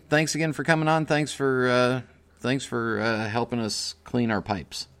 Shane, thanks again for coming on. Thanks for helping us clean our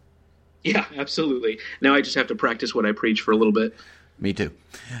pipes. Yeah, absolutely. Now I just have to practice what I preach for a little bit. Me too.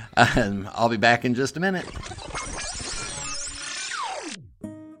 I'll be back in just a minute.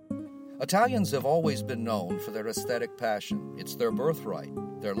 Italians have always been known for their aesthetic passion. It's their birthright,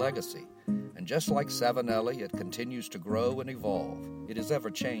 their legacy. And just like Savinelli, it continues to grow and evolve. It is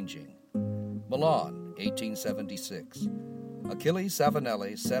ever-changing. Milan, 1876. Achille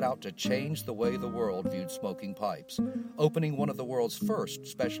Savinelli set out to change the way the world viewed smoking pipes, opening one of the world's first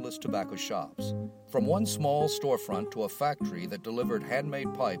specialist tobacco shops. From one small storefront to a factory that delivered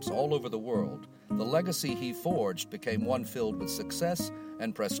handmade pipes all over the world, the legacy he forged became one filled with success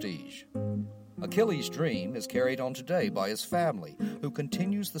and prestige. Achilles' dream is carried on today by his family, who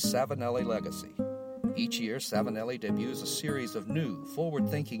continues the Savinelli legacy. Each year, Savinelli debuts a series of new,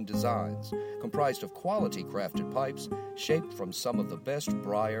 forward-thinking designs comprised of quality-crafted pipes shaped from some of the best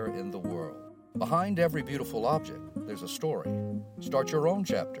briar in the world. Behind every beautiful object, there's a story. Start your own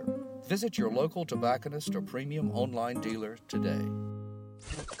chapter. Visit your local tobacconist or premium online dealer today.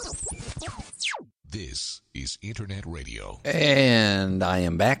 This is Internet Radio. And I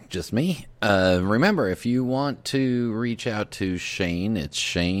am back, just me. Remember, if you want to reach out to Shane, it's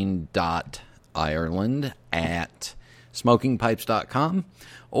shane.ireland@smokingpipes.com,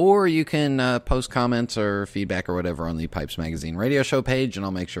 or you can post comments or feedback or whatever on the Pipes Magazine radio show page, and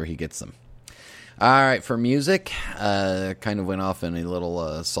I'll make sure he gets them. All right, for music, kind of went off in a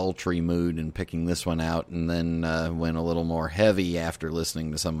little sultry mood in picking this one out, and then went a little more heavy after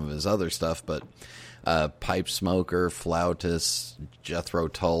listening to some of his other stuff, but pipe smoker, flautist, Jethro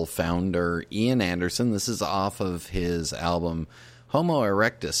Tull founder, Ian Anderson. This is off of his album Homo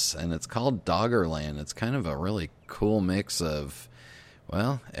Erectus, and it's called Doggerland. It's kind of a really cool mix of,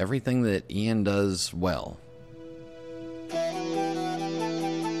 well, everything that Ian does well.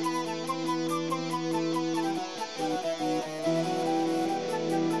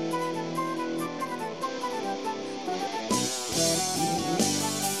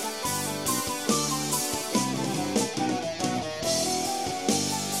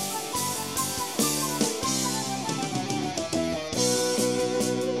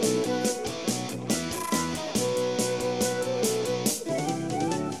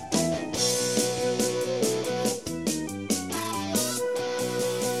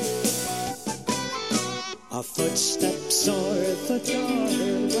 Footsteps o'er the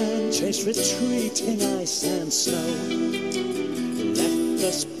Doggerland chase retreating ice and snow. Left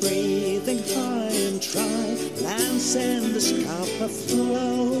us breathing high and dry, lands in the scalp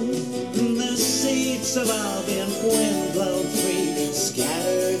aflow. The seeds of Albion wind blown free,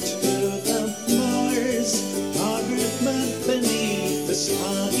 scattered to the moors. Doggerland beneath the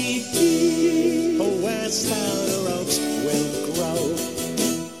soggy pea, where stouter oaks will grow.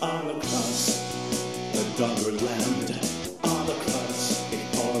 All across Doggerland, all across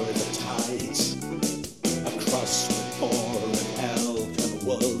before the tides, across with boar and elk and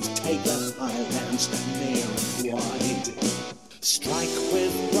wolves, take the highlands near and wide. Strike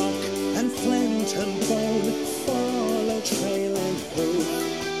with rock and flint and bone, follow trail and hoof.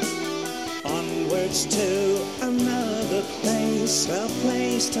 Onwards to another place, a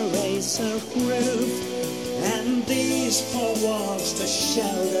place to raise a roof, and these four walls to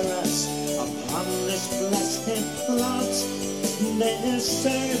shelter us. Upon this blessed plot, their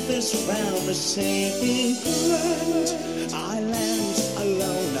surface round the saving ground, island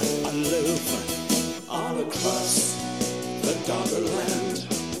alone, aloof. All across the Doggerland,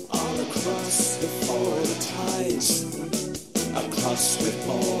 all across before the tides, across with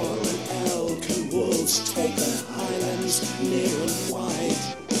boar and elk and wolves, take the highlands near and wide.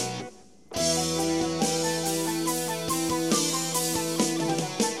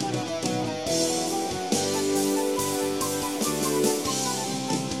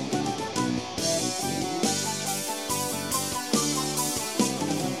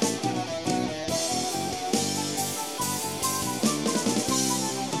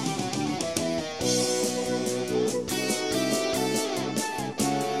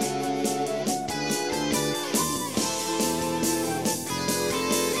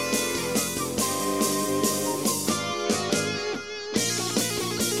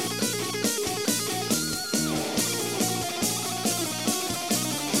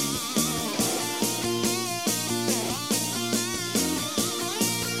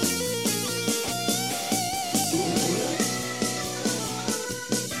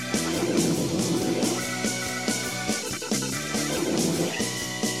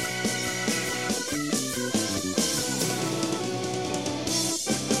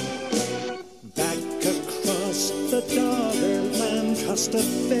 cost a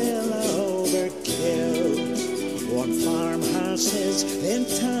fella overkill. Warm farmhouses in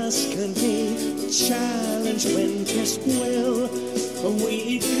Tuscany challenge winter's will.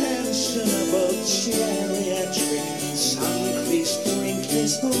 We pensionable geriatric sun-creased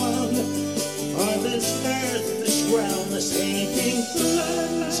wrinklies long. On this earth, this realm, this aching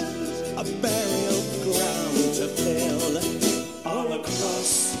blood, a burial ground to fill. All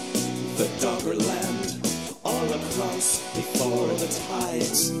across the Doggerland, all across before the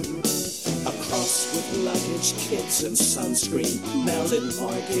tides, across with luggage, kids and sunscreen, melted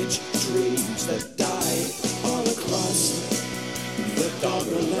mortgage, dreams that died. All across the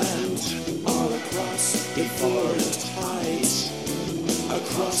Doggerland, all across before the tides,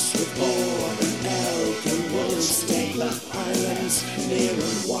 across with boar and elk and wolves, take the highlands near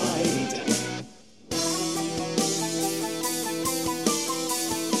and wide.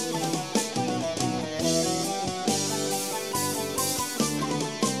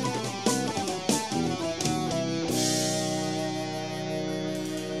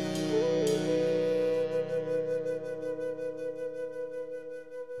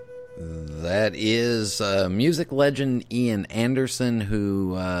 That is music legend Ian Anderson,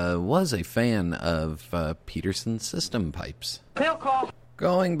 who was a fan of Peterson's System pipes.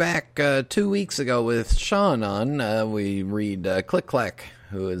 Going back 2 weeks ago with Sean on, we read Click Clack,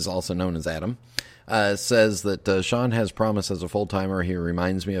 who is also known as Adam, says that Sean has promise as a full-timer. He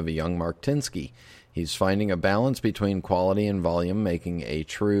reminds me of a young Mark Tinsky. He's finding a balance between quality and volume, making a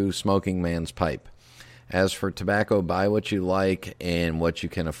true smoking man's pipe. As for tobacco, buy what you like and what you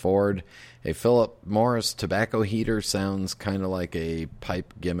can afford. A Philip Morris tobacco heater sounds kind of like a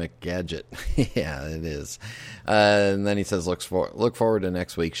pipe gimmick gadget. Yeah, it is. And then he says, look forward to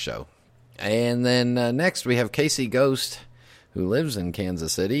next week's show. And then next we have Casey Ghost, who lives in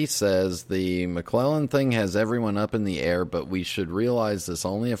Kansas City, says the McClellan thing has everyone up in the air, but we should realize this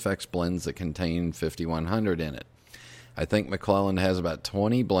only affects blends that contain 5100 in it. I think McClellan has about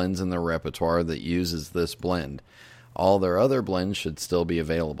 20 blends in their repertoire that uses this blend. All their other blends should still be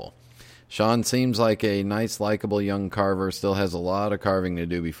available. Sean seems like a nice, likable young carver, still has a lot of carving to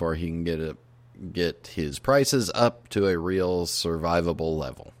do before he can get his prices up to a real survivable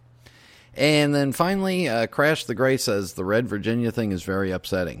level. And then finally, Crash the Gray says, the Red Virginia thing is very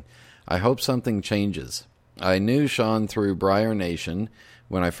upsetting. I hope something changes. I knew Sean through Briar Nation.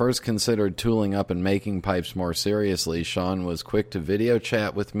 When I first considered tooling up and making pipes more seriously, Sean was quick to video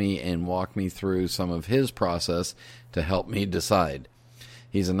chat with me and walk me through some of his process to help me decide.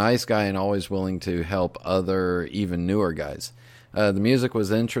 He's a nice guy and always willing to help other, even newer guys. The music was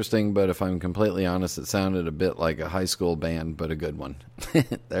interesting, but if I'm completely honest, it sounded a bit like a high school band, but a good one.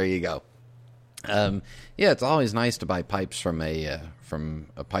 There you go. Yeah, it's always nice to buy pipes from a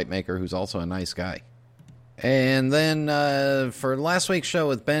pipe maker who's also a nice guy. And then for last week's show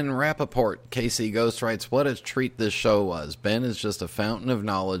with Ben Rappaport, Casey Ghost writes, what a treat this show was. Ben is just a fountain of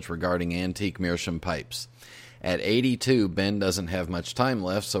knowledge regarding antique meerschaum pipes. At 82, Ben doesn't have much time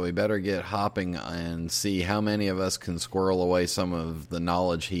left, so we better get hopping and see how many of us can squirrel away some of the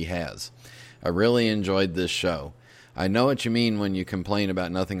knowledge he has. I really enjoyed this show. I know what you mean when you complain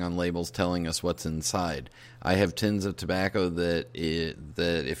about nothing on labels telling us what's inside. I have tins of tobacco that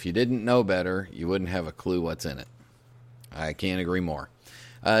if you didn't know better, you wouldn't have a clue what's in it. I can't agree more.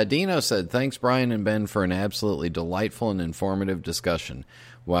 Dino said, thanks Brian and Ben for an absolutely delightful and informative discussion.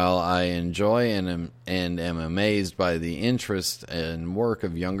 While I enjoy and am amazed by the interest and work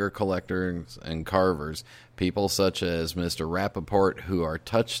of younger collectors and carvers, people such as Mr. Rappaport, who are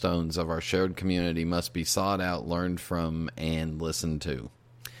touchstones of our shared community, must be sought out, learned from, and listened to.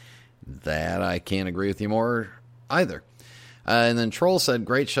 That I can't agree with you more either. And then Troll said,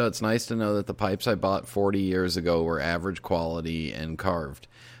 great show. It's nice to know that the pipes I bought 40 years ago were average quality and carved.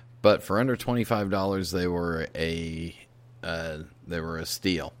 But for under $25, they were a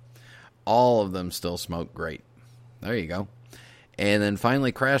steal. All of them still smoke great. There you go. And then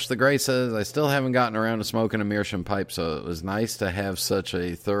finally, Crash the Gray says, I still haven't gotten around to smoking a meerschaum pipe, so it was nice to have such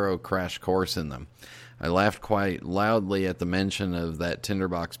a thorough crash course in them. I laughed quite loudly at the mention of that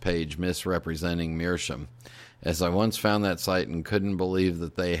Tinderbox page misrepresenting meerschaum, as I once found that site and couldn't believe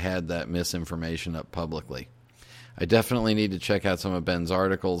that they had that misinformation up publicly. I definitely need to check out some of Ben's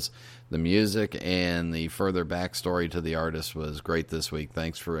articles. The music and the further backstory to the artist was great this week.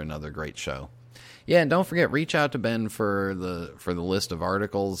 Thanks for another great show. Yeah, and don't forget, reach out to Ben for the list of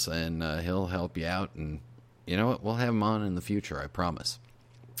articles, and he'll help you out. And you know what? We'll have him on in the future, I promise.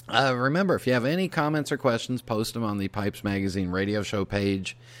 Remember, if you have any comments or questions, post them on the Pipes Magazine radio show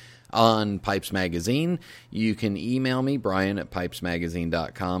page. on Pipes Magazine. You can email me,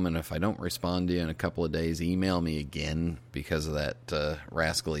 brian@pipesmagazine.com, and if I don't respond to you in a couple of days, email me again because of that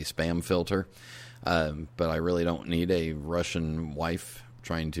rascally spam filter. But I really don't need a Russian wife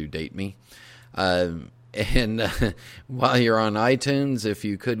trying to date me. And while you're on iTunes, if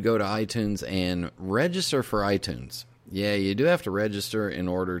you could go to iTunes and register for iTunes. Yeah, you do have to register in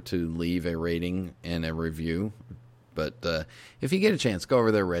order to leave a rating and a review. But if you get a chance, go over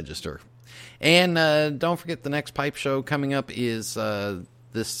there, register. And don't forget the next Pipe Show coming up is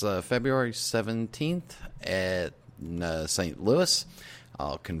this February 17th at St. Louis.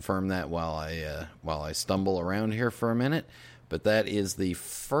 I'll confirm that while I stumble around here for a minute. But that is the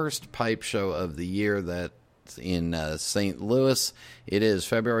first Pipe Show of the year that's in St. Louis. It is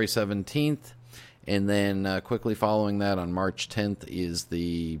February 17th. And then quickly following that on March 10th is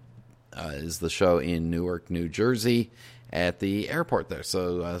the show in Newark, New Jersey at the airport there.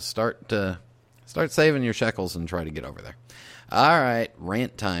 So start saving your shekels and try to get over there. All right,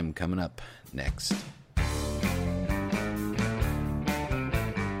 rant time coming up next.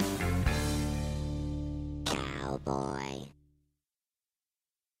 Cowboy.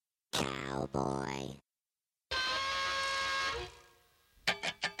 Cowboy.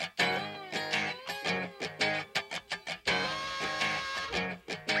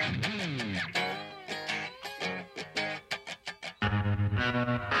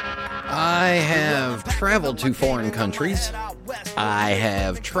 I have traveled to foreign countries. I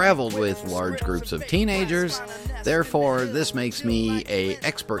have traveled with large groups of teenagers. Therefore, this makes me an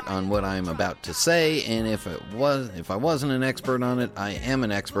expert on what I'm about to say, and if I wasn't an expert on it, I am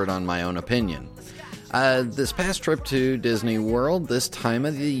an expert on my own opinion. This past trip to Disney World, this time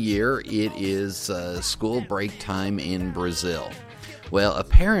of the year, it is school break time in Brazil. Well,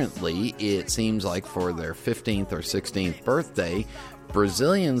 apparently, it seems like for their 15th or 16th birthday,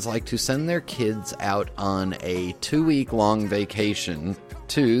 Brazilians like to send their kids out on a 2-week-long vacation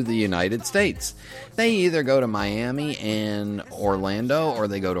to the United States. They either go to Miami and Orlando, or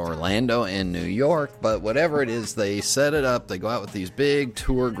they go to Orlando and New York, but whatever it is, they set it up. They go out with these big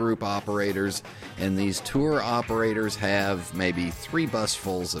tour group operators, and these tour operators have maybe 3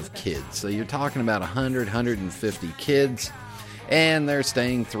 busfuls of kids. So you're talking about 100, 150 kids. And they're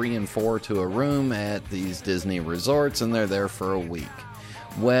staying 3 and 4 to a room at these Disney resorts, and they're there for a week.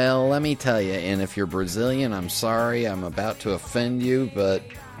 Well, let me tell you, and if you're Brazilian, I'm sorry, I'm about to offend you, but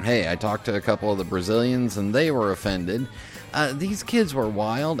hey, I talked to a couple of the Brazilians, and they were offended. These kids were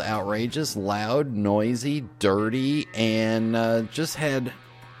wild, outrageous, loud, noisy, dirty, and just had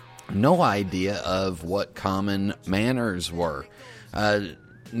no idea of what common manners were.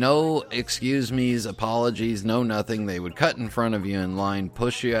 No excuse me's, apologies, no nothing. They would cut in front of you in line,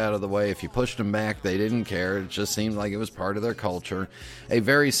 push you out of the way. If you pushed them back, they didn't care. It just seemed like it was part of their culture. A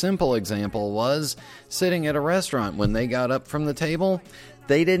very simple example was sitting at a restaurant. When they got up from the table,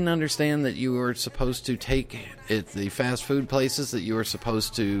 they didn't understand that you were supposed to take, at the fast food places, that you were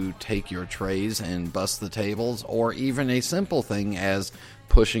supposed to take your trays and bust the tables, or even a simple thing as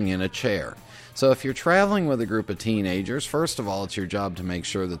pushing in a chair. So if you're traveling with a group of teenagers, first of all, it's your job to make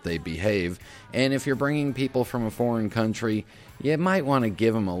sure that they behave. And if you're bringing people from a foreign country, you might want to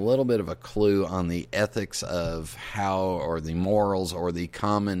give them a little bit of a clue on the ethics of how, or the morals, or the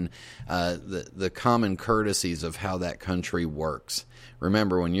common common courtesies of how that country works.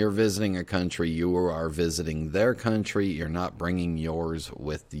 Remember, when you're visiting a country, you are visiting their country. You're not bringing yours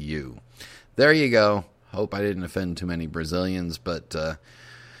with you. There you go. Hope I didn't offend too many Brazilians, but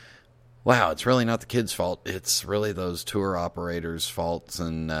wow, it's really not the kids' fault. It's really those tour operators' faults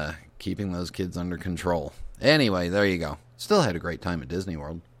and keeping those kids under control. Anyway, there you go. Still had a great time at Disney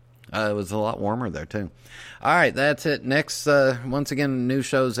World. It was a lot warmer there, too. All right, that's it. Next, once again, new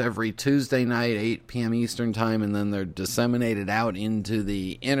shows every Tuesday night, 8 p.m. Eastern Time, and then they're disseminated out into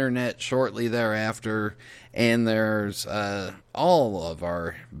the internet shortly thereafter. And there's all of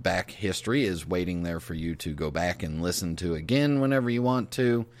our back history is waiting there for you to go back and listen to again whenever you want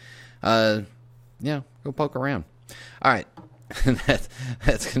to. Go poke around. All right.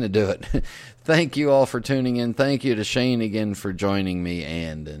 That's going to do it. Thank you all for tuning in. Thank you to Shane again for joining me.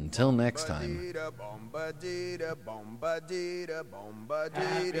 And until next time. Happy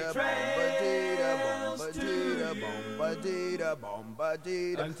trails to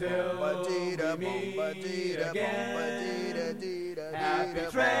until we meet again. Happy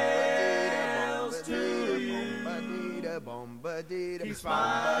trails to keep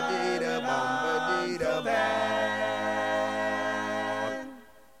smiling until then.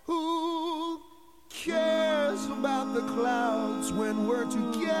 Who cares about the clouds when we're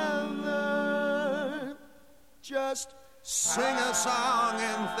together? Just sing a song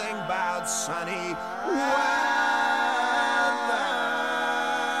and think about sunny weather.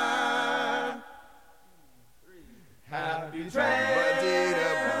 Happy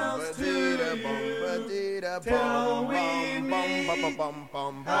trails to you till we meet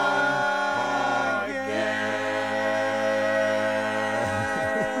again.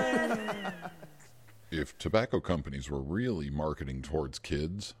 If tobacco companies were really marketing towards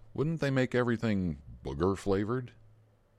kids, wouldn't they make everything booger flavored?